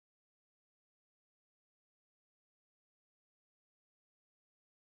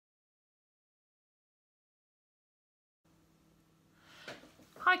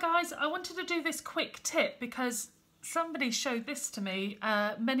Hi guys, I wanted to do this quick tip because somebody showed this to me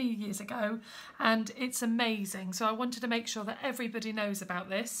many years ago and it's amazing. So I wanted to make sure that everybody knows about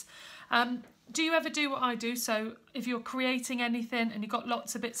this. Do you ever do what I do? So if you're creating anything and you've got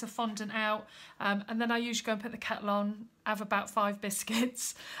lots of bits of fondant out, and then I usually go and put the kettle on, have about 5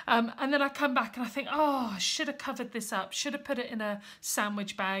 biscuits, and then I come back and I think, oh, I should have covered this up, should have put it in a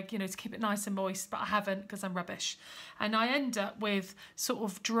sandwich bag, you know, to keep it nice and moist, but I haven't because I'm rubbish. And I end up with sort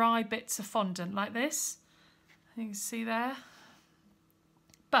of dry bits of fondant like this. You can see there.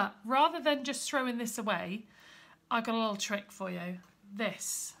 But rather than just throwing this away, I got a little trick for you.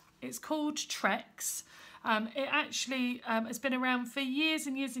 This. It's called Trex. It actually has been around for years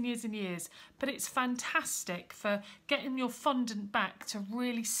and years and years and years, but it's fantastic for getting your fondant back to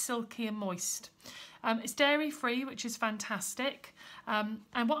really silky and moist. It's dairy free, which is fantastic. And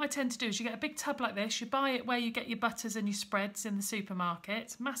what I tend to do is you get a big tub like this, you buy it where you get your butters and your spreads in the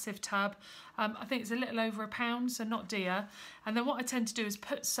supermarket, massive tub. I think it's a little over £1, so not dear. And then what I tend to do is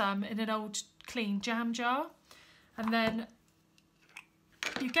put some in an old clean jam jar, and then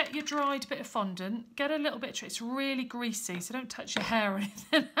you get your dried bit of fondant, get a little bit, it's really greasy, so don't touch your hair or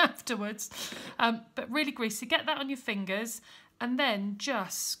anything afterwards, but really greasy, get that on your fingers and then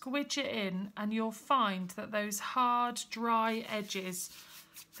just squidge it in and you'll find that those hard, dry edges,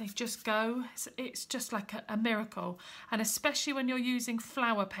 they just go. It's just like a miracle. And especially when you're using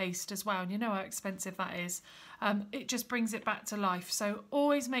flour paste as well, and you know how expensive that is, it just brings it back to life. So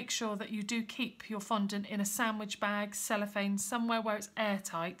always make sure that you do keep your fondant in a sandwich bag, cellophane, somewhere where it's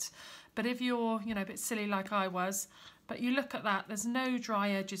airtight. But if you're, you know, a bit silly like I was, but you look at that, there's no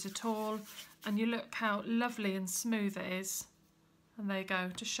dry edges at all, and you look how lovely and smooth it is. And there you go,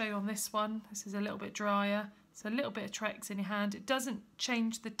 just show you on this one, this is a little bit drier. So a little bit of Trex in your hand. It doesn't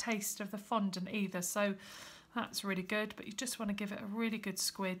change the taste of the fondant either, so that's really good, but you just want to give it a really good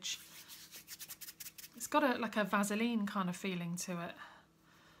squidge. It's got like a Vaseline kind of feeling to it,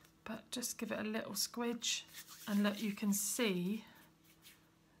 but just give it a little squidge and look, you can see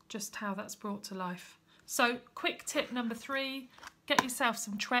just how that's brought to life. So quick tip number 3, get yourself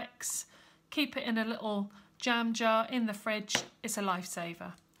some Trex, keep it in a little jam jar in the fridge. It's a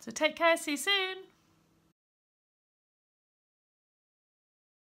lifesaver. So take care, see you soon.